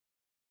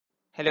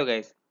Hello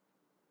guys,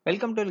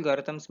 welcome to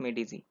Algorithms Made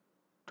Easy.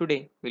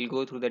 Today we'll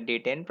go through the day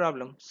 10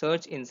 problem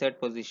search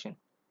insert position.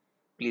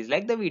 Please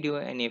like the video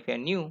and if you are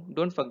new,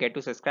 don't forget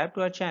to subscribe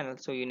to our channel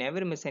so you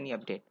never miss any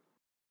update.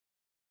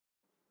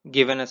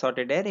 Given a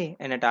sorted array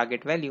and a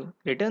target value,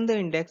 return the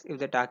index if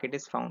the target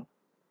is found.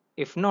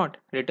 If not,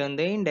 return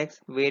the index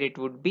where it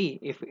would be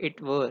if it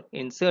were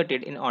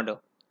inserted in order.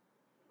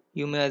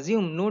 You may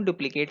assume no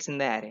duplicates in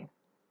the array.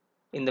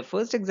 In the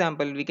first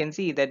example, we can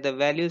see that the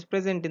value is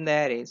present in the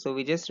array, so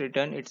we just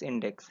return its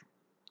index.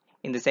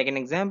 In the second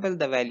example,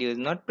 the value is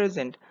not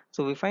present,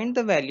 so we find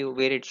the value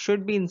where it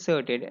should be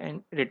inserted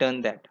and return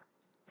that.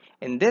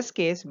 In this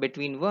case,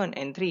 between 1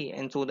 and 3,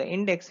 and so the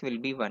index will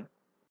be 1.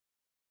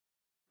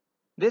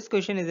 This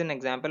question is an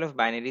example of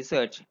binary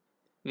search.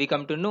 We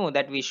come to know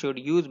that we should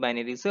use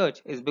binary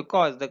search is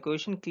because the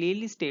question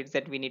clearly states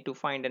that we need to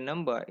find a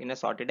number in a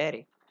sorted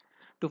array.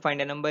 To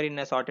find a number in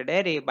a sorted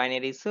array,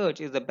 binary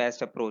search is the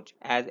best approach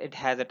as it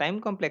has a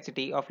time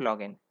complexity of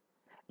log n.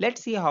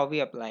 Let's see how we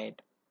apply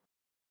it.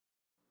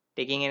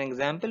 Taking an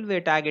example where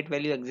target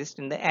value exists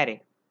in the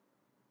array.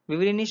 We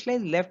will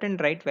initialize left and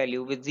right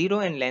value with 0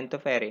 and length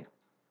of array.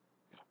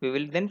 We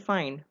will then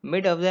find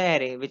mid of the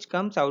array which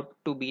comes out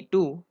to be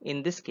 2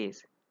 in this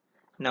case.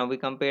 Now we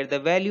compare the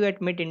value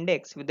at mid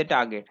index with the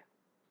target.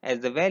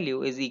 As the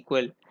value is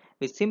equal,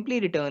 we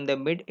simply return the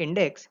mid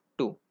index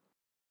 2.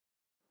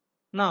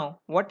 Now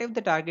what if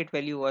the target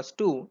value was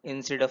 2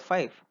 instead of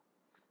 5?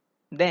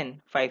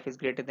 Then 5 is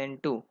greater than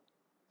 2.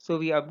 So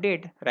we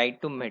update right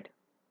to mid.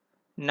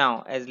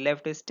 Now as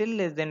left is still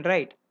less than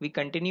right, we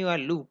continue our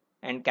loop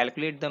and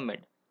calculate the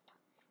mid.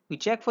 We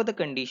check for the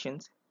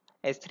conditions.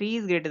 As 3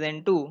 is greater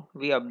than 2,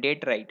 we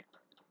update right.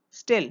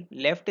 Still,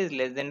 left is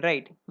less than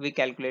right, we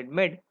calculate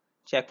mid,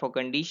 check for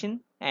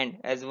condition, and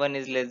as 1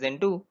 is less than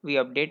 2, we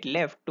update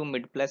left to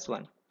mid plus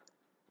 1.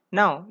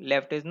 Now,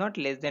 left is not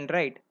less than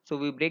right, so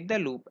we break the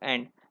loop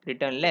and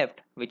return left,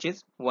 which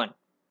is 1.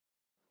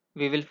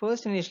 We will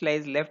first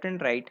initialize left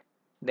and right,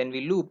 then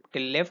we loop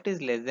till left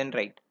is less than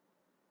right.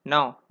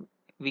 Now,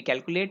 we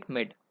calculate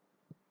mid.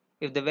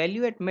 If the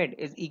value at mid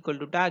is equal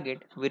to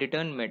target, we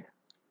return mid.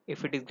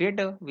 If it is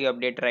greater, we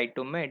update right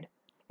to mid,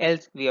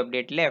 else we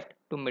update left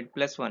to mid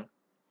plus 1.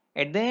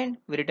 At the end,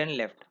 we return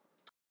left.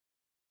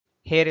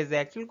 Here is the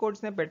actual code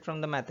snippet from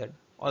the method.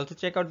 Also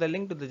check out the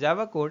link to the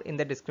Java code in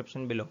the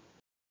description below.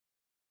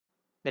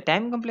 The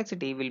time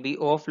complexity will be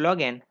O of log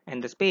n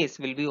and the space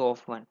will be O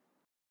of 1.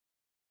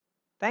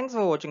 Thanks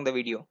for watching the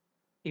video.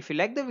 If you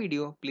like the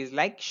video, please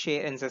like,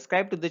 share and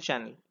subscribe to the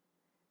channel.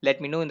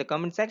 Let me know in the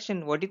comment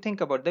section what you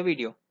think about the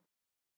video.